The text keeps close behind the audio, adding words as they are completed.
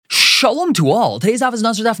Shalom to all. Today's daf is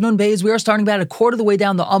Nazir daf Nun Beis. We are starting about a quarter of the way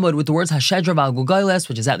down the Amud with the words Hashedra Val Gulgailes,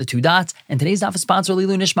 which is at the two dots. And today's daf is sponsored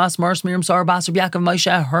Lilu Nishmas Mars Miriam Sar Bas Rabbi Yaakov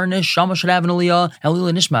Moshe her Neshama should have an Aliyah. And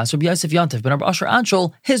Lilu Nishmas Rabbi Yosef Yontif Ben Rabbi Asher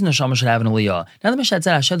Anshul his Neshama should have an Aliyah. Now the Mishnah had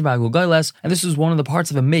said Hashedra Val Gulgailes, and this is one of the parts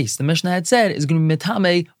of a mace. The Mishnah had said is going to be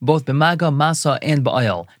mitame both b'maga, masa, and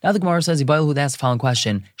ba'ayil. Now the Gemara says Yibayil who asks the following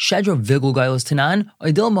question: Shedra Vigulgailes Tanan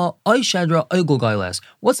Oidilma Oy Shedra Oigulgailes.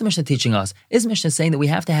 What's the Mishnah teaching us? Is the Mishnah saying that we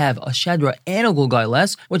have to have a Shedra and a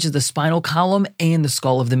Gulgailes, which is the spinal column and the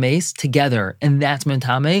skull of the mace together, and that's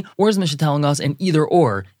Mentame? Or is the Mishnah telling us an either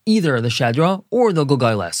or? Either the Shedra or the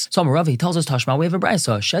Gulgailes. So Rav, he tells us Tashma, we have a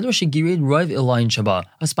brisa. Shedra Shigirid Rav Ilayin Shaba,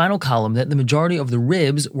 a spinal column that the majority of the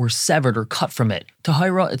ribs were severed or cut from it.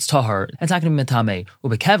 Tahira, it's tahar. That's not going to be metame.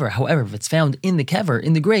 Ubekever, however, if it's found in the kever,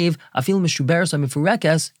 in the grave, afil mishuberes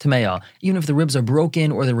mifurekes tameya. Even if the ribs are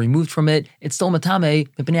broken or they're removed from it, it's still metame.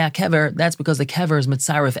 Mipnei kever. That's because the kever is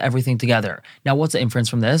mitzaref everything together. Now, what's the inference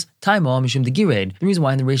from this? Taima mishum degirid. The reason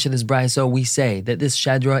why in the ratio of this brisa we say that this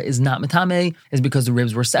Shedra is not metame is because the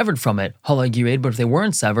ribs were severed from it. Hala girid, but if they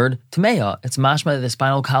weren't severed, tameya. It's mashma that the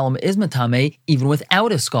spinal column is metame even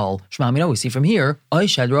without a skull. Shmamino, we see from here, Oy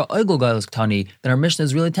Shedra Oy Gulgailes Ktani. Our Mishnah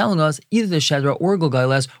is really telling us either the Shedra or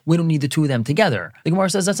Gulgailes, we don't need the two of them together. The Gemara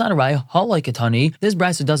says that's not a raya. Ha like a tani. This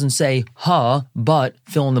brisa doesn't say ha, but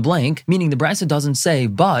fill in the blank, meaning the brisa doesn't say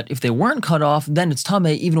but if they weren't cut off, then it's tame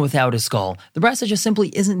even without a skull. The brisa just simply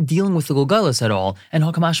isn't dealing with the Gulgailes at all. And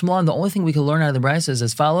hakamash malan, the only thing we can learn out of the brisa is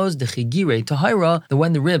as follows: the chigire tahira, that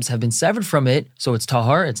when the ribs have been severed from it, so it's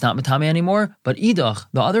tahar, it's not matame anymore. But idach,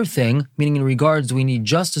 the other thing, meaning in regards, do we need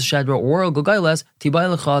just a Shedra or a Gulgailes?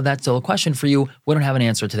 Tibay lecha, that's still a question for you. We don't have an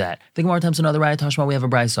answer to that. The Gemara attempts another raya Tashma. We have a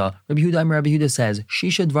brisa. Rabbi Yehuda says,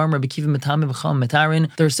 Shisha dvarm Rabbi Kiva matame v'cham matarin.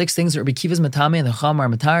 There are 6 things that Rabbi Kiva's matame and the cham are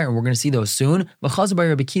matar, and we're going to see those soon. V'chaz by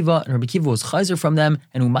Rabbi Kiva, and Rabbi Kiva was chayzer from them.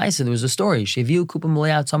 And Umaisa, there was a story. Sheviu kupim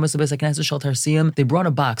le'at tamas lebes hakneses shel tarsiyim. They brought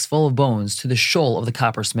a box full of bones to the shoal of the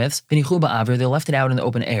coppersmiths. V'nichu ba'avir. They left it out in the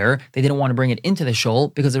open air. They didn't want to bring it into the shoal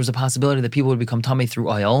because there was a possibility that people would become tummy through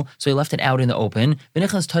oil. So they left it out in the open.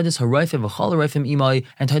 V'nichas Titus harayfim v'chal harayfim imai,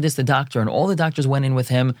 and Titus the doctor and all the doctors went in with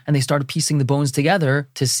him, and they started piecing the bones together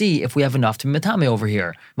to see if we have enough to be metame over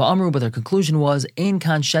here. But their conclusion was, Ein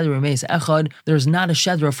kan shedra mace echad, there's not a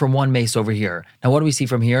shedra from one mace over here. Now what do we see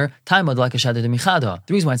from here? Taimad like a shedra de michada.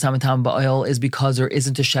 The reason why it's not metame ba'oil is because there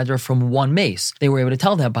isn't a shedra from one mace. They were able to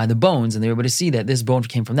tell that by the bones, and they were able to see that this bone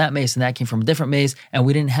came from that mace, and that came from a different mace, and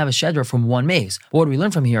we didn't have a shedra from one mace. But what do we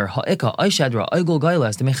learn from here? Ha'ika, ay shedra, ay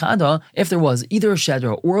gulgailes de michada. If there was either a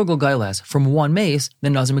shedra or a gulgailes from one mace,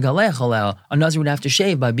 then Nazir megalech aleh. A Nazir would have to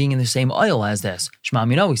shave by being in the same oil as this. Shema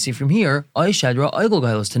Mino, we see from here, Oy Shedra Oy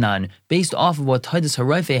Gulgailes Tanan. Based off of what Titus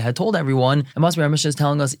Harayfe had told everyone, it must be our Mishnah is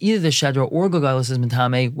telling us either the Shedra or Gulgailes is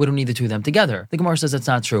Mentame, we don't need the two of them together. The Gemara says that's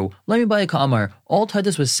not true. Laimi Baya Ka'amar. All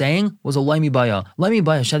Titus was saying was a Laimi Baya. Laimi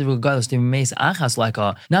Baya Shedra Gulgailes de Mace Achas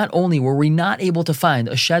Leka. Not only were we not able to find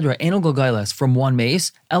a Shedra and a Gulgailes from one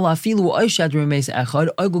mace, Ela Filu Oy Shedra Mace Echad,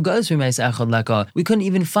 Oy Gulgailes Mace Echad Leka. We couldn't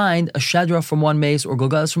even find a Shedra from one mace or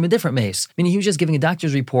Gulgailes from a different mace. Meaning he was just giving a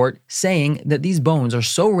doctor's report saying that these bones are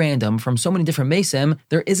so random from so many different mesim,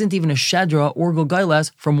 there isn't even a Shedra or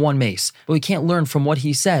Gulgailes from one mace. But we can't learn from what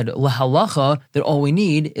he said, lahalacha, that all we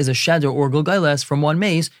need is a Shedra or Gulgailes from one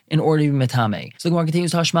mace in order to be metame. So the Gemara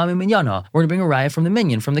continues, Hashmami Minyana. We're going to bring a raya from the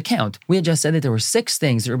minion, from the count. We had just said that there were 6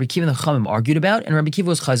 things that Rabbi Kiva and the Chamim argued about, and Rabbi Kiva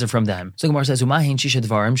was chayzer from them. So the Gemara says, Umahin Shisha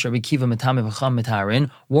Dvarim, Rabbi Kiva metame v'cham metarin.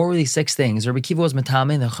 What were these 6 things? Rabbi Kiva was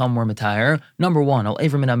metame and the Cham were metair. Number 1, al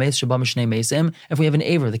Avrim min ames shabam mishnei mesim. If we have an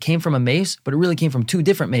aver that came from a mace, but it really came from 2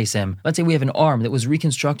 different mesim. Let's say we have an arm that was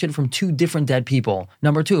reconstructed from 2 different dead people.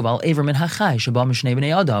 Number 2, al aver min hachai shabam mishnei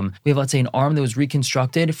bnei adam. We have, let's say, an arm that was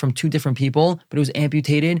reconstructed from 2 different people, but it was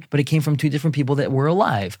amputated, but it came from 2 different people that were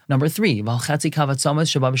alive. Number 3, val chatzi kavat samas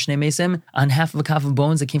shabam mishnei mesim. On half of a kaf of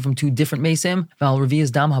bones that came from 2 different mesim. Val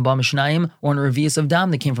revias dam habam mishnayim, or on a revias of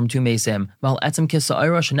dam that came from 2 mesim. Val etzem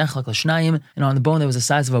kisa'ira shenechlak l'shnayim, and on the bone that was the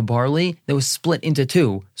size of a barley that was split into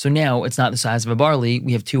 2. So now it's not the size of a barley,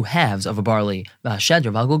 we have 2 halves of a barley.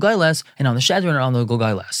 Shedra val gulgailes, and on the Shedra and on the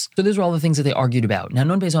gulgailes. So these are all the things that they argued about. Now,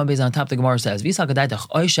 non based on top, the Gemara says,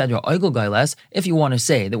 if you want to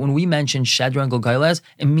say that when we mention Shedra and gulgailes,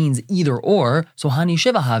 it means either or, so hani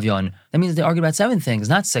shiva havyon. That means they argued about 7 things,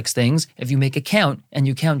 not 6 things. If you make a count and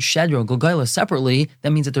you count Shedra and Gulgailas separately,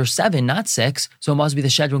 that means that there's 7, not 6. So it must be the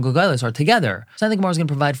Shedra and Gulgailas are together. So I think Gemara is going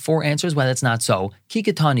to provide 4 answers why that's not so.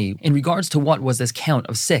 Kikatani, in regards to what was this count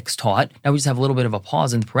of 6 taught, now we just have a little bit of a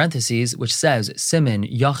pause in the parentheses, which says Simin,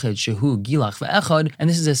 Yachid, Shehu, Gilach, Ve'echad, and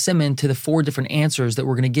this is a simin to the 4 different answers that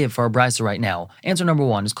we're going to give for our brisa right now. Answer number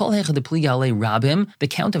 1 is Kol Hechad Pli Yalei Rabim. The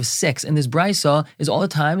count of 6 in this brisa is all the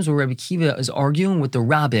times where Rabbi Kiva is arguing with the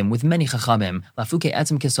Rabbim, with many Chachamim. Lafuke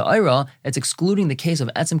Etzem Kisa'ira, that's excluding the case of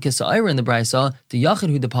Etzem Kisa'ira in the brisa. The Yachid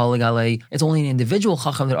Hu Depal Galei, it's only an individual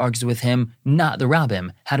Chacham that argues with him, not the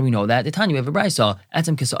Rabbim. How do we know that? The Tanya, we have a brisa.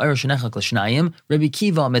 Etzem Kisa'ira Shenechak L'Shnayim. Rabbi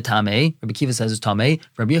Kiva Metame. Rabbi Kiva says it's Tameh.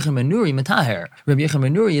 Rabbi Yechon Menuri Metaher. Rabbi Yechon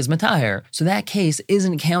Menuri is Metaher. So that case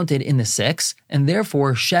isn't counted in the 6, and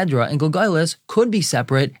therefore Shedra and Gulgailas could be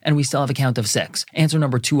separate, and we still have a count of 6. Answer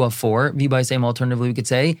number 2 of 4. By same alternatively, we could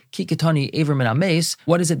say Kikatani Aver Min Ames.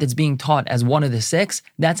 What is it that's being taught as one of the 6?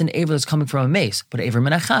 That's an Aver that's coming from a mace, but Aver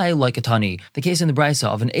Min Achai like a Tani. The case in the brisa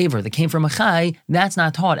of an Aver that came from a Chai, that's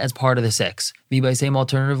not taught as part of the 6. By same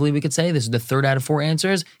alternatively, we could say this is the 3rd out of 4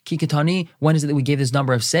 answers. Kikatani. When is it that we gave this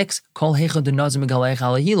number of 6? Kol Hechad de Nazir Megalech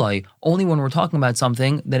Alahilai. Only when we're talking about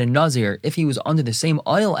something that a Nazir, if he was under the same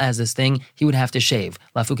oil as this thing, he would have to shave.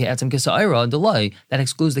 Lafuke Etzem Kisa'ira Delay. That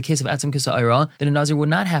excludes the case of Etzem Kisa'ira, that a Nazir would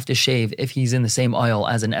not have to shave if he's in the same oil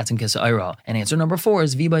as an Etzem Kisa'ira. And answer number 4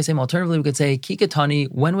 is by same alternatively, we could say Kikatani.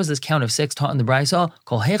 When was this count of 6 taught in the brisa?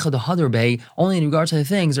 Kol Hechad Hadar Bay. Only in regards to the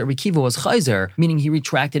things that Rabbi Kiva was chayzer, meaning he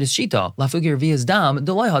retracted his shita. Lafuke Revi'as Dam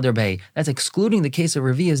Delay Hadar Bay. That's excluding the case of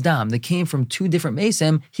Revi'as Dam that came from 2 different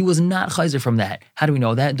mesim. He was not chayzer from that. How do we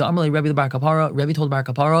know that? Da'amalei Rebbe Bar Kapara. Rebbe told Bar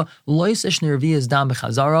Kapara, Lois Ishne Revi'as Dam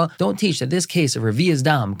Bechazara. Don't teach that this case of Revi'as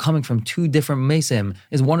Dam coming from 2 different mesim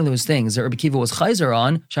is one of those things that Rabbi Kiva was chayzer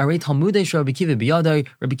on. Sharei Talmudei Rabbi Kiva biyadai.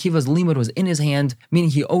 Rabbi Kiva's limud was in his hand, meaning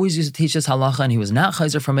he always used to teach this halacha and he was not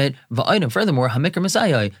chayzer from it. Va'ayim. Furthermore, Hamikar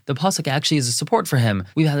Messiah. The pasuk actually is a support for him.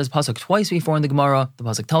 We've had this pasuk twice before in the Gemara. The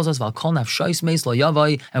pasuk tells us Val Kol Nafshais Meis Lo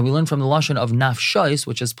Yavai, and we learn from the lashon of Nafshais,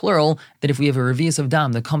 which is plural, that if we have a revi'as of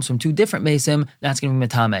dam that comes from 2 different mesim, that's going to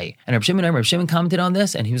be metame. And Reb Shimon commented on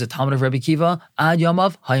this, and he was a Talmud of Rabbi Kiva. Ad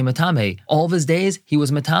Yamav Hayim Metame. All of his days he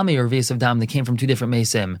was metame or revi'as of dam that came from 2 different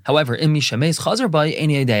mesim. However, in Mishameis Chazar by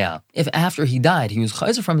Eni Idea. If after he died he was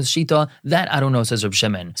chayzer from his shita, that I don't know, says Reb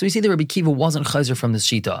Shimon. So we see that Rabbi Kiva wasn't chayzer from this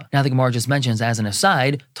shita. Now the Gemara just mentions as an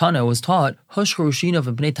aside, Tana was taught Hush Charushinav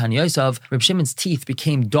and Bnei Tan Yosef. Reb Shimon's teeth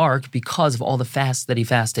became dark because of all the fasts that he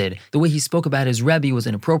fasted. The way he spoke about his Rebbe was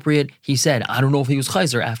inappropriate. He said, I don't know if he was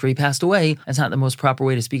chayzer after he passed away. That's not the most proper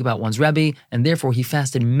way to speak about one's Rebbe, and therefore he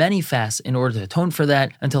fasted many fasts in order to atone for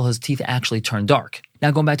that until his teeth actually turned dark. Now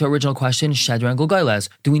going back to our original question, Shedra and Gulgailas,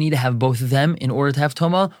 do we need to have both of them in order to have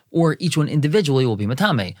Toma, or each one individually will be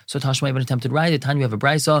Matame? So Tashma even attempted right. At time you have a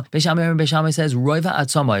Brisa. Beishamai says, Roiva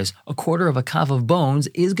Atzamais, a quarter of a kav of bones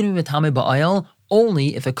is going to be Matame Ba'ayel,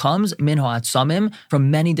 only if it comes minho atzamim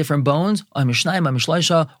from many different bones,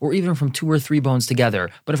 or even from 2 or 3 bones together.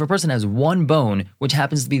 But if a person has 1 bone, which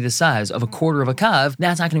happens to be the size of a quarter of a kav,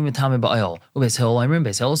 that's not going to be metame ba'il. Beis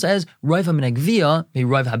Hillel says, Raiva minagvia, me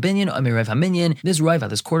raiva habinyan, or me raiva minyan. This raiva,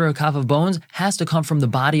 this quarter of a kav of bones, has to come from the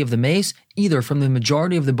body of the mace, either from the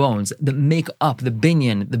majority of the bones that make up the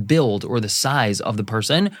binyan, the build or the size of the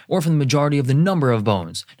person, or from the majority of the number of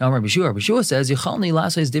bones. Now Rabbi Shua says, Yechalni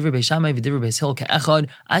lasais divrei Beis Shammai v'divrei Beis Hillel ke'echad.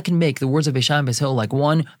 I can make the words of Beis Shammai and Beis Hillel like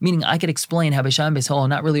one, meaning I could explain how Beis Shammai and Beis Hillel are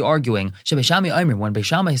not really arguing. Beis Shammai Omer, when Beis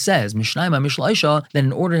Shammai says Mishnayma Mishlaisha, that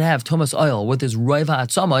in order to have Tumas oil with this Raiva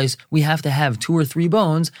Atzamais, we have to have 2 or 3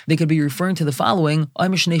 bones. They could be referring to the following: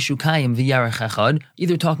 Mishnei Shukayim v'Yarech Echad,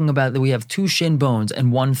 either talking about that we have 2 shin bones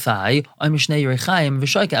and 1 thigh, Mishnei Yerechaim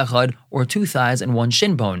v'Shaika Echad, or 2 thighs and 1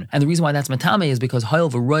 shin bone. And the reason why that's matame is because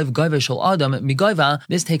Hayil v'Roiv Gaiva Shel Adam Migaiva,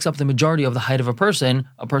 this takes up the majority of the height of a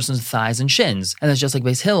person's thighs and shins. And that's just like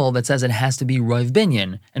Beis Hillel that says it has to be Roiv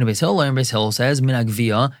Binyan. And Beis Hillel says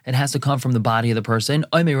Minagvia, it has to come from the body of the person,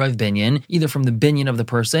 Oime Roiv Binyan, either from the binyan of the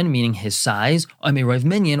person, meaning his size, Oime Roiv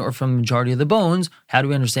Minyan, or from the majority of the bones. How do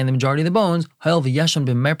we understand the majority of the bones? Hayil v'Yesham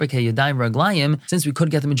b'Merpeke Yadayim Raglayim, since we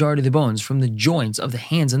could get the majority of the bones from the joints of the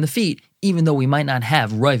hands and the feet. Even though we might not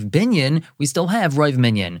have Raiv Binyan, we still have Raiv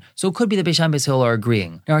Minyan. So it could be that Beis Shammai and Beis Hillel are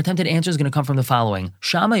agreeing. Now our attempted answer is going to come from the following.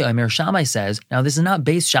 Shammai Omer, Shammai says, now this is not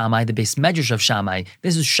Beis Shammai, the Beis Medrash of Shammai.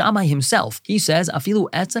 This is Shammai himself. He says,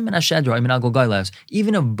 Afilu etzem min hashedra min hagulgailes.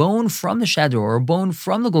 Even a bone from the shedra or a bone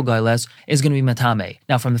from the gulgailes is going to be matame.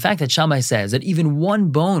 Now from the fact that Shammai says that even 1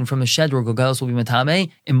 bone from the shedra or gulgailes will be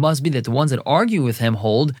matame, it must be that the ones that argue with him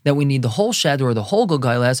hold that we need the whole shedra or the whole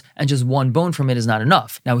gulgailes and just 1 bone from it is not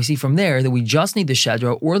enough. Now we see from there there that we just need the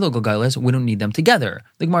Shedra or the Gogailas, we don't need them together.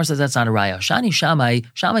 The Gemara says that's not a raya. Shani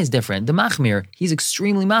Shammai is different. The Machmir, he's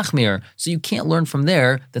extremely Machmir. So you can't learn from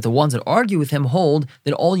there that the ones that argue with him hold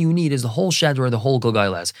that all you need is the whole Shedra or the whole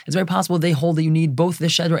Gogailas. It's very possible they hold that you need both the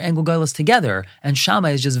Shedra and Gogailas together. And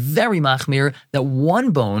Shammai is just very Machmir that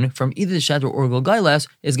one bone from either the Shedra or Gogailas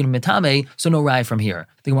is going to be Mitame, so no raya from here.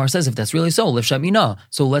 The Gemara says if that's really so, Lifshat Mina.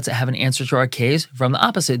 So let's have an answer to our case from the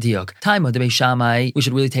opposite diuk. Taima de Beis Shammai, we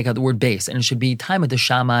should really take out the word base, and it should be Taima de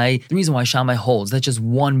Shammai. The reason why Shammai holds that just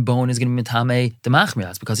one bone is going to be Mitame de Machmir,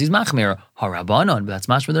 that's because he's Machmir. Harabanon, but that's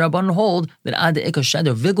mashma the Rabbanon hold that ad de Ika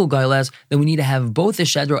Shedra vigul gailas, that we need to have both the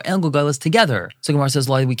Shedra and Gogailas together. So Gemara says,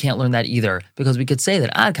 we can't learn that either, because we could say that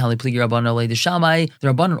ad kali pligi Rabbanon le de Shammai, the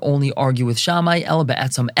Rabbanon only argue with Shammai, el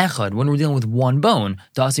be'etzam echad, when we're dealing with one bone,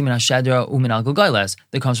 da'asi min ha-Shedra u'min al-Gogailas,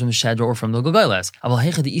 that comes from the Shedra or from the Gogailas. Aval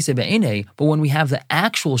heicha de'ise be'enei, but when we have the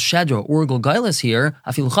actual Shedra or Gogailas here,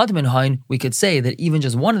 afil chad min hain, we could say that even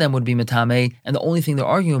just one of them would be metame, and the only thing they're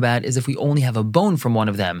arguing about is if we only have a bone from one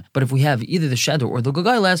of them. But if we have either the Shedra or the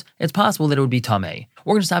Gogailas, it's possible that it would be tameh.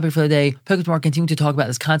 We're going to stop here for the day. Pick up tomorrow, continue to talk about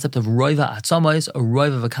this concept of roiva atzamais, a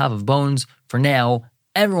roiva of a kav of bones. For now,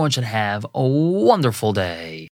 everyone should have a wonderful day.